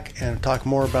right back and talk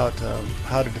more about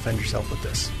how to defend yourself with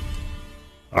this.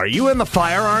 Are you in the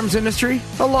firearms industry,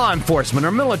 a law enforcement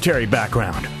or military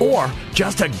background, or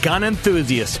just a gun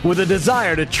enthusiast with a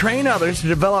desire to train others to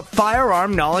develop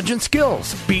firearm knowledge and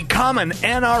skills? Become an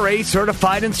NRA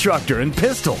certified instructor in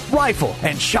pistol, rifle,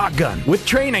 and shotgun with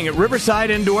training at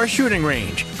Riverside Indoor Shooting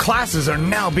Range. Classes are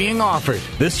now being offered.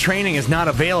 This training is not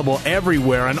available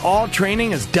everywhere, and all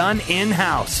training is done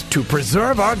in-house. To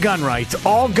preserve our gun rights,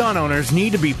 all gun owners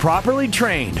need to be properly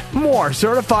trained. More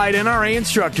certified NRA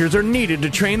instructors are needed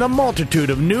to train the multitude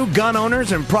of new gun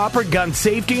owners in proper gun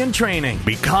safety and training.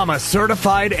 Become a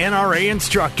certified NRA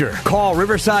instructor. Call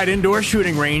Riverside Indoor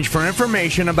Shooting Range for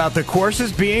information about the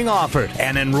courses being offered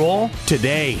and enroll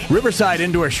today. Riverside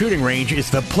Indoor Shooting Range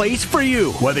is the place for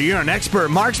you, whether you're an expert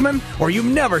marksman or you've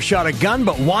never shot a gun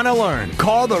but want to learn.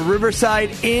 Call the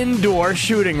Riverside Indoor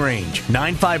Shooting Range,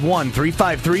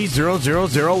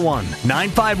 951-353-0001,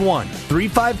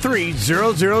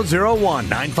 951-353-0001,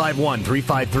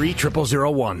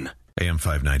 951-353-0001. AM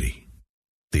 590,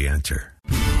 The Answer.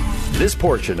 This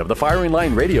portion of the Firing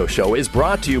Line Radio Show is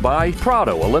brought to you by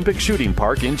Prado Olympic Shooting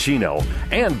Park in Chino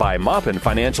and by Maupin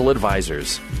Financial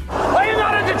Advisors. Are you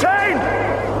not entertained?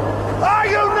 Are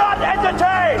you not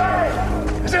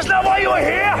entertained? Is this not why you are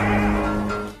here?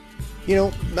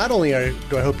 Not only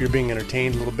do I hope you're being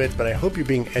entertained a little bit, but I hope you're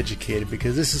being educated,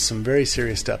 because this is some very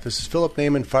serious stuff. This is Philip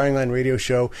Naiman, Firing Line Radio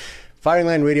Show.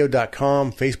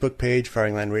 FiringLineRadio.com, Facebook page,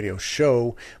 Firing Line Radio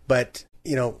Show. But,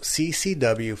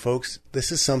 CCW, folks,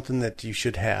 this is something that you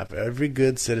should have. Every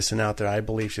good citizen out there, I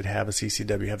believe, should have a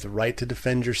CCW. You have the right to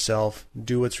defend yourself,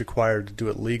 do what's required to do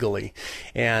it legally.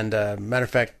 And, matter of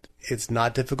fact, it's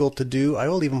not difficult to do. I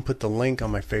will even put the link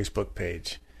on my Facebook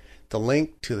page. The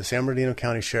link to the San Bernardino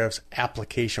County Sheriff's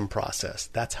application process.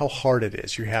 That's how hard it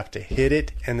is. You have to hit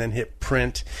it and then hit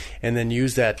print and then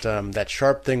use that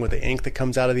sharp thing with the ink that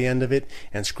comes out of the end of it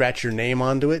and scratch your name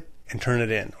onto it and turn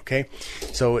it in, okay?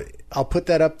 So I'll put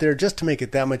that up there just to make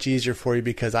it that much easier for you,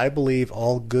 because I believe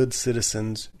all good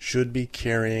citizens should be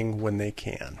carrying when they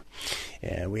can.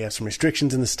 And we have some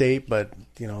restrictions in the state, but,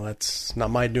 that's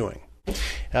not my doing.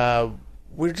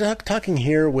 We're talking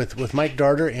here with Mike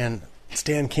Darter and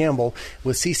Stan Campbell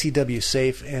with CCW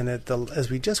Safe, and as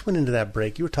we just went into that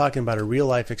break, you were talking about a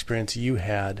real-life experience you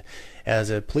had as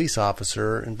a police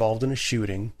officer involved in a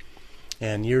shooting,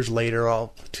 and 2 years later,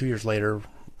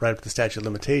 right up the statute of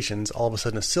limitations, all of a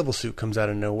sudden a civil suit comes out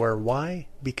of nowhere. Why?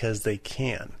 Because they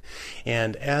can.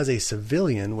 And as a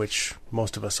civilian, which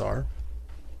most of us are,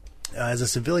 as a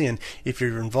civilian, if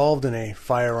you're involved in a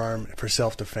firearm for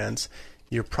self-defense,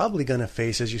 you're probably going to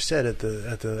face, as you said at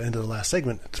the end of the last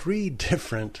segment, 3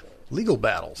 different legal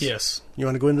battles. Yes. You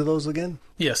want to go into those again?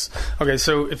 Yes. Okay,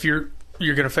 so if you're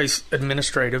going to face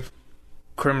administrative,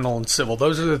 criminal, and civil.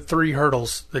 Those are the 3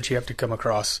 hurdles that you have to come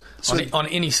across on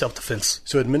any self-defense.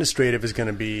 So administrative is going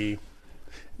to be,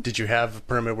 did you have a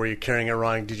permit? Were you carrying it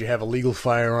wrong? Did you have a legal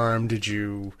firearm?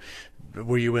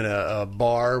 Were you in a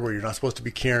bar where you're not supposed to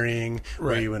be carrying?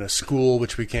 Right. Were you in a school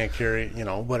which we can't carry?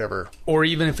 Whatever. Or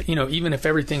even if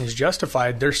everything is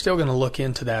justified, they're still going to look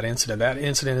into that incident. That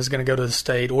incident is going to go to the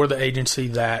state or the agency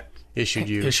that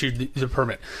issued the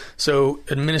permit. So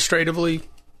administratively,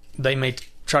 they may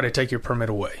try to take your permit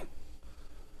away.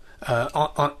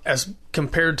 As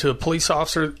compared to a police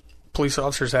officer, police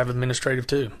officers have administrative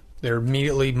too. They're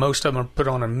immediately, most of them are put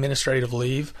on administrative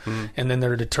leave, and then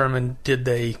they're determined, did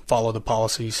they follow the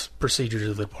policies, procedures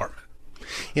of the department.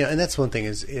 And that's one thing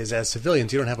is as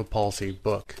civilians, you don't have a policy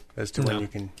book as to when you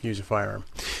can use a firearm.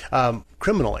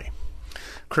 Criminally,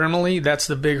 that's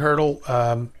the big hurdle.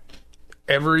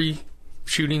 Every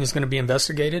shooting is going to be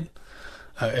investigated.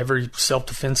 Every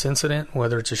self-defense incident,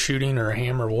 whether it's a shooting or a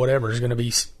hammer or whatever, is going to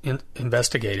be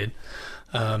investigated.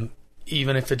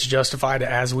 Even if it's justified,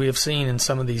 as we have seen in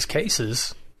some of these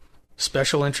cases,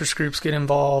 special interest groups get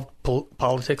involved,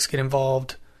 politics get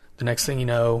involved. The next thing you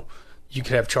know, you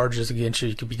could have charges against you.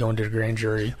 You could be going to the grand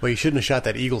jury. Well, you shouldn't have shot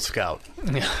that Eagle Scout.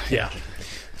 Yeah.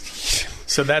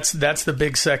 So that's the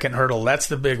big second hurdle. That's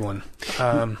the big one.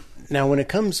 Now, when it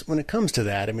comes to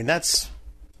that, I mean, that's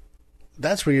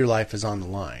where your life is on the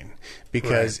line,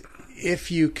 because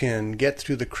if you can get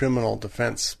through the criminal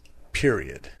defense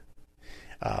period,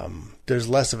 there's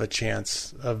less of a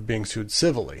chance of being sued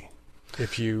civilly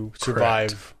if you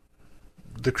survive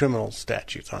the criminal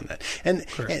statutes on that.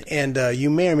 And you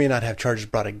may or may not have charges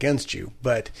brought against you,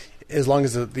 but as long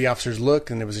as the officers look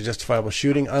and it was a justifiable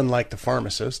shooting, unlike the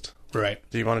pharmacist. Right.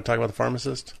 Do you want to talk about the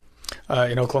pharmacist?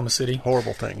 In Oklahoma City.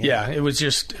 Horrible thing. Yeah, it was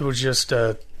just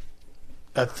a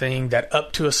thing that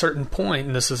up to a certain point,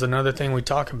 and this is another thing we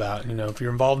talk about, if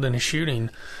you're involved in a shooting,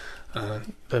 the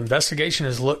investigation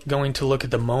is going to look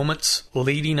at the moments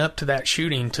leading up to that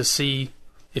shooting to see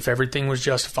if everything was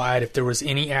justified, if there was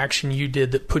any action you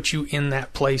did that put you in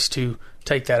that place to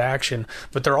take that action.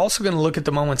 But they're also going to look at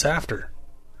the moments after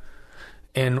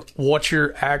and what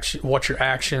your actions,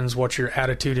 what your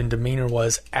attitude and demeanor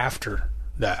was after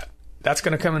that. That's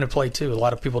going to come into play too. A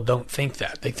lot of people don't think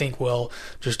that. They think, well,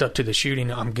 just up to the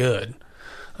shooting, I'm good.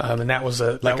 And that was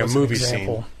a movie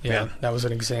example. scene. Yeah, that was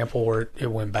an example where it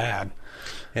went bad.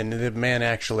 And the man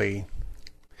actually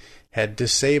had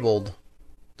disabled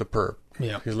the perp.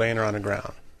 Yeah, he was laying her on the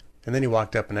ground, and then he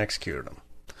walked up and executed him.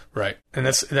 Right, and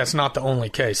that's not the only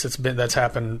case. That's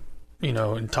happened.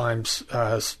 In times.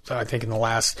 I think in the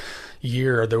last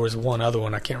year there was one other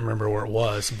one. I can't remember where it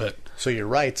was, but so your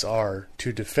rights are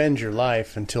to defend your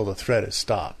life until the threat is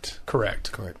stopped.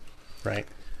 Correct. Right.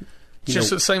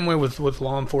 Just the same way with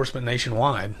law enforcement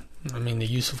nationwide. I mean, the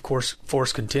use of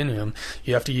force continuum.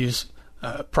 You have to use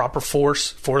proper force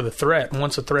for the threat, and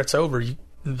once the threat's over,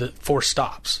 the force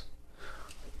stops.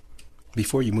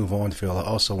 Before you move on, Phil, I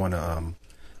also want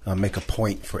to make a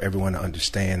point for everyone to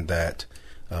understand that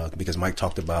because Mike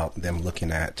talked about them looking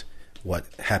at what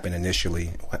happened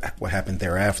initially, what happened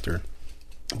thereafter,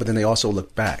 but then they also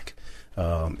look back.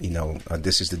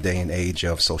 This is the day and age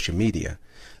of social media.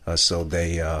 So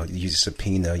they use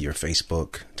subpoena your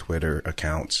Facebook, Twitter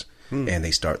accounts, and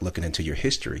they start looking into your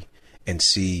history and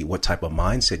see what type of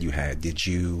mindset you had. Did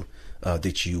you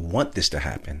want this to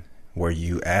happen? Were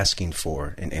you asking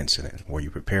for an incident? Were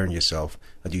you preparing yourself?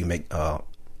 Do you make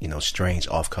strange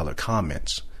off-color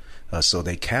comments? So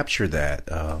they capture that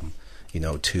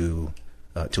to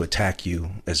attack you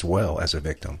as well as a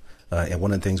victim. And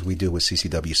one of the things we do with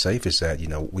CCW Safe is that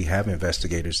we have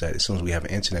investigators that as soon as we have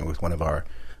an incident with one of our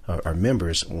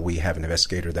members, we have an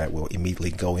investigator that will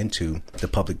immediately go into the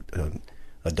public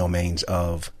domains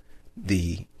of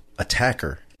the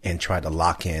attacker and try to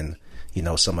lock in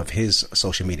some of his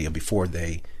social media before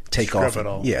they take off. Scrub it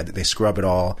all. Yeah, they scrub it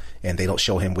all, and they don't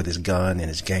show him with his gun and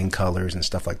his gang colors and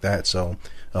stuff like that. So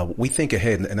we think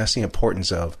ahead, and that's the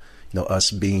importance of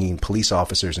us being police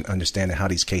officers and understanding how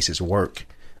these cases work.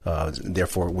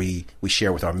 Therefore, we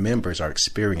share with our members our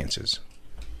experiences.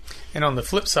 And on the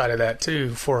flip side of that,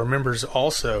 too, for our members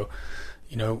also,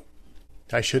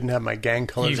 I shouldn't have my gang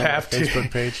colors on my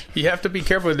Facebook page. You have to be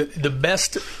careful. The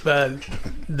best,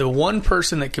 the one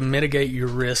person that can mitigate your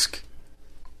risk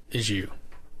is you.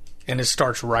 And it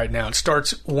starts right now. It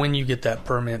starts when you get that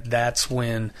permit. That's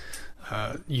when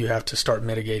you have to start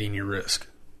mitigating your risk.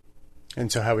 And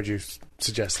so how would you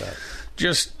suggest that?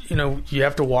 Just, you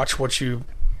have to watch what you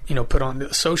put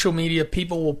on social media.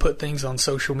 People will put things on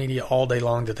social media all day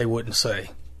long that they wouldn't say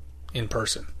in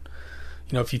person.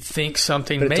 If you think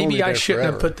something, maybe I shouldn't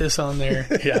have put this on there.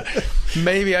 Yeah,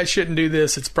 maybe I shouldn't do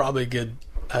this. It's probably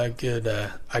a good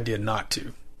idea not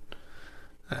to.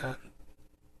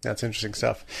 That's interesting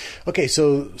stuff. Okay,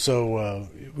 so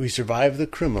we survived the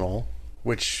criminal,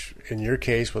 which in your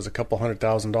case was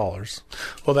 $200,000.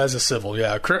 Well, that's a civil,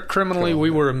 yeah. Criminally, we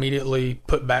were immediately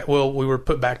put back. Well, we were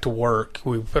put back to work.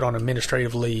 We were put on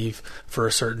administrative leave for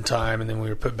a certain time, and then we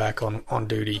were put back on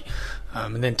duty.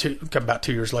 And then about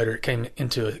 2 years later, it came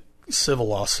into a civil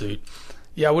lawsuit.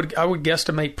 Yeah, I would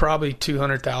guesstimate probably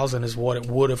 $200,000 is what it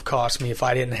would have cost me if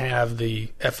I didn't have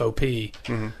the FOP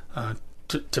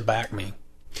to back me.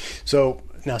 So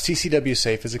now CCW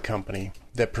Safe is a company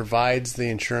that provides the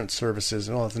insurance services.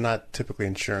 Well, it's not typically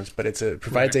insurance, but it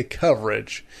provides a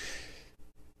coverage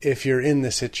if you're in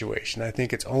this situation. I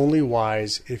think it's only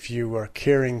wise if you are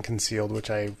carrying concealed, which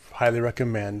I highly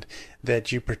recommend,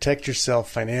 that you protect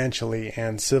yourself financially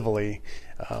and civilly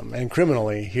and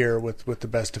criminally here with the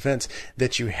best defense,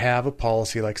 that you have a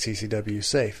policy like CCW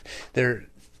Safe.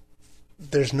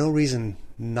 There's no reason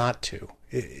not to.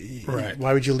 Right.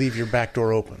 Why would you leave your back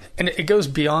door open? And it goes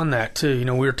beyond that too.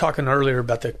 We were talking earlier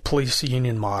about the police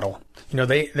union model.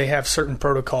 They have certain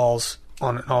protocols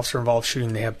on an officer-involved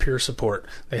shooting. They have peer support.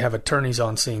 They have attorneys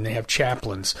on scene. They have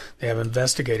chaplains. They have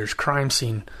investigators, crime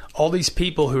scene. All these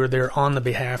people who are there on the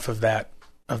behalf of that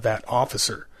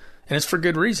officer. And it's for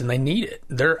good reason. They need it.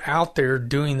 They're out there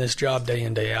doing this job day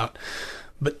in, day out.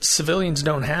 But civilians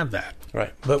don't have that.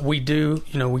 Right. But we do,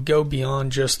 we go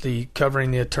beyond just the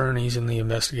covering the attorneys and the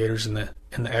investigators and the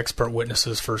expert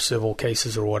witnesses for civil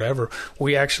cases or whatever.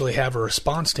 We actually have a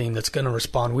response team that's going to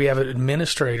respond. We have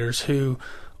administrators who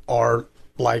are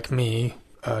like me,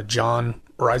 John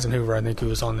Reisenhoover, I think, who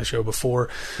was on the show before.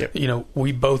 Yep.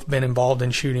 We've both been involved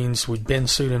in shootings. We've been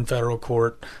sued in federal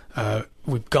court.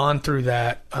 We've gone through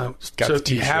that. So if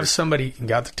you have somebody,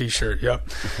 got the T-shirt, yep.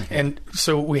 And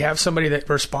so we have somebody that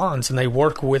responds, and they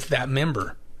work with that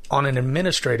member on an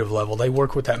administrative level. They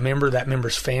work with that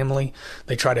member's family.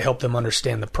 They try to help them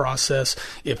understand the process.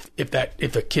 If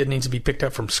a kid needs to be picked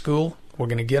up from school, we're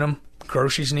going to get them.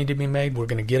 Groceries need to be made. We're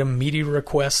going to get them media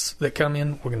requests that come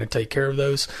in. We're going to take care of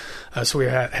those. So we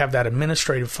have that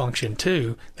administrative function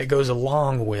too that goes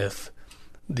along with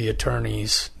the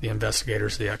attorneys, the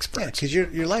investigators, the experts. Yeah, because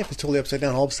your life is totally upside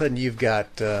down. All of a sudden, you've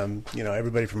got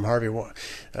everybody from Harvey,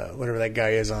 whatever that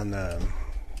guy is on I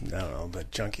don't know, the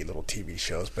junky little TV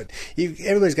shows. But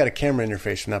everybody's got a camera in their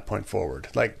face from that point forward.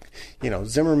 Like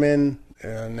Zimmerman.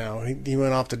 Now he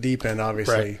went off the deep end,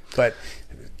 obviously, right. But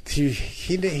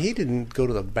he didn't go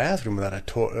to the bathroom without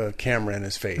a camera in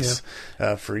his face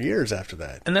for years after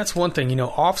that. And that's one thing,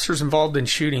 officers involved in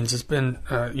shootings, it's been,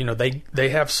 they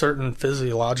have certain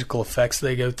physiological effects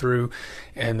they go through,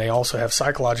 and they also have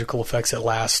psychological effects that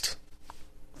last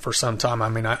for some time. I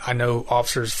mean, I know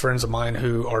officers, friends of mine,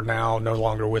 who are now no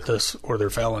longer with us, or they're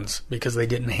felons because they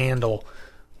didn't handle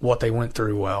what they went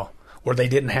through well, or they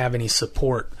didn't have any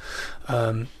support.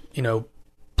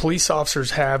 Police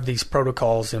officers have these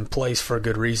protocols in place for a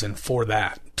good reason, for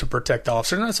that, to protect the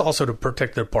officer. And that's also to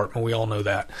protect the department. We all know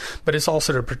that. But it's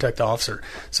also to protect the officer.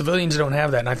 Civilians don't have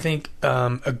that. And I think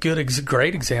a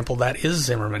great example of that is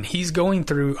Zimmerman.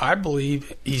 I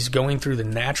believe he's going through the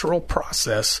natural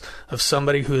process of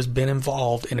somebody who has been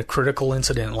involved in a critical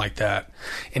incident like that,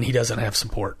 and he doesn't have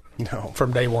support. No.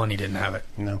 From day one, he didn't have it.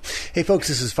 No. Hey, folks,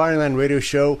 this is Firing Line Radio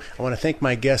Show. I want to thank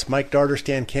my guests, Mike Darder,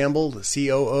 Stan Campbell, the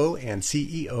COO and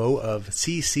CEO of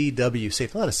CCW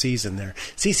Safe. A lot of C's in there.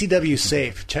 CCW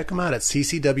Safe. Check them out at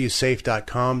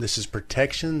ccwsafe.com. This is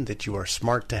protection that you are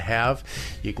smart to have.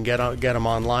 You can get them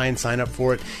online, sign up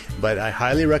for it. But I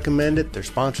highly recommend it. They're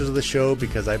sponsors of the show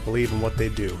because I believe in what they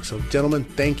do. So, gentlemen,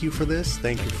 thank you for this.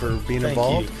 Thank you for being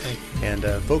involved. Thank you.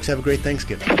 And, folks, have a great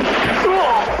Thanksgiving.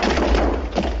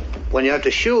 When you have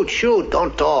to shoot,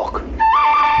 don't talk.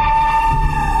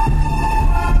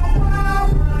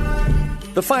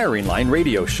 The Firing Line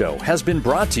Radio Show has been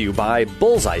brought to you by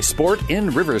Bullseye Sport in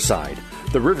Riverside,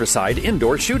 the Riverside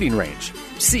Indoor Shooting Range,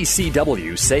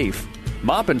 CCW Safe,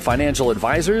 Maupin Financial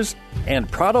Advisors, and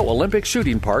Prado Olympic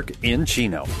Shooting Park in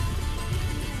Chino.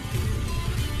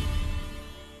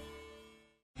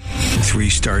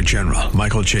 3-star General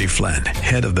Michael J. Flynn,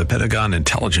 head of the Pentagon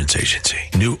Intelligence Agency,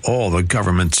 knew all the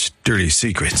government's dirty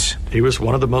secrets. He was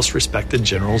one of the most respected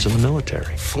generals in the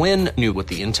military. Flynn knew what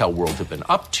the intel world had been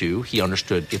up to. He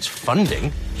understood its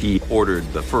funding. He ordered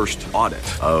the first audit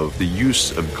of the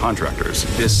use of contractors.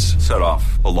 This set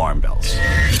off alarm bells.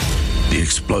 The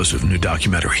explosive new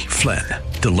documentary, Flynn,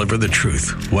 Deliver the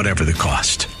Truth, Whatever the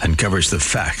Cost, uncovers the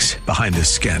facts behind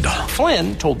this scandal.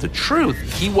 Flynn told the truth.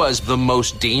 He was the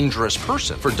most dangerous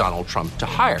person for Donald Trump to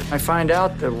hire. I find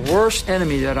out the worst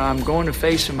enemy that I'm going to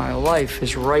face in my life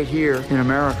is right here in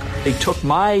America. They took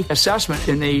my assessment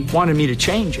and they wanted me to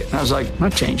change it. And I was like, I'm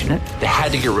not changing it. They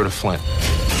had to get rid of Flynn.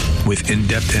 With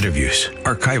in-depth interviews,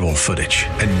 archival footage,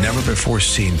 and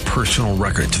never-before-seen personal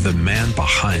records of the man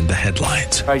behind the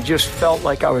headlines. I just felt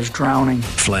like I was drowning.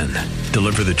 Flynn,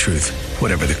 Deliver the Truth,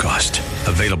 Whatever the Cost.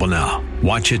 Available now.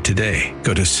 Watch it today.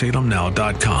 Go to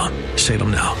salemnow.com.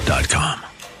 salemnow.com.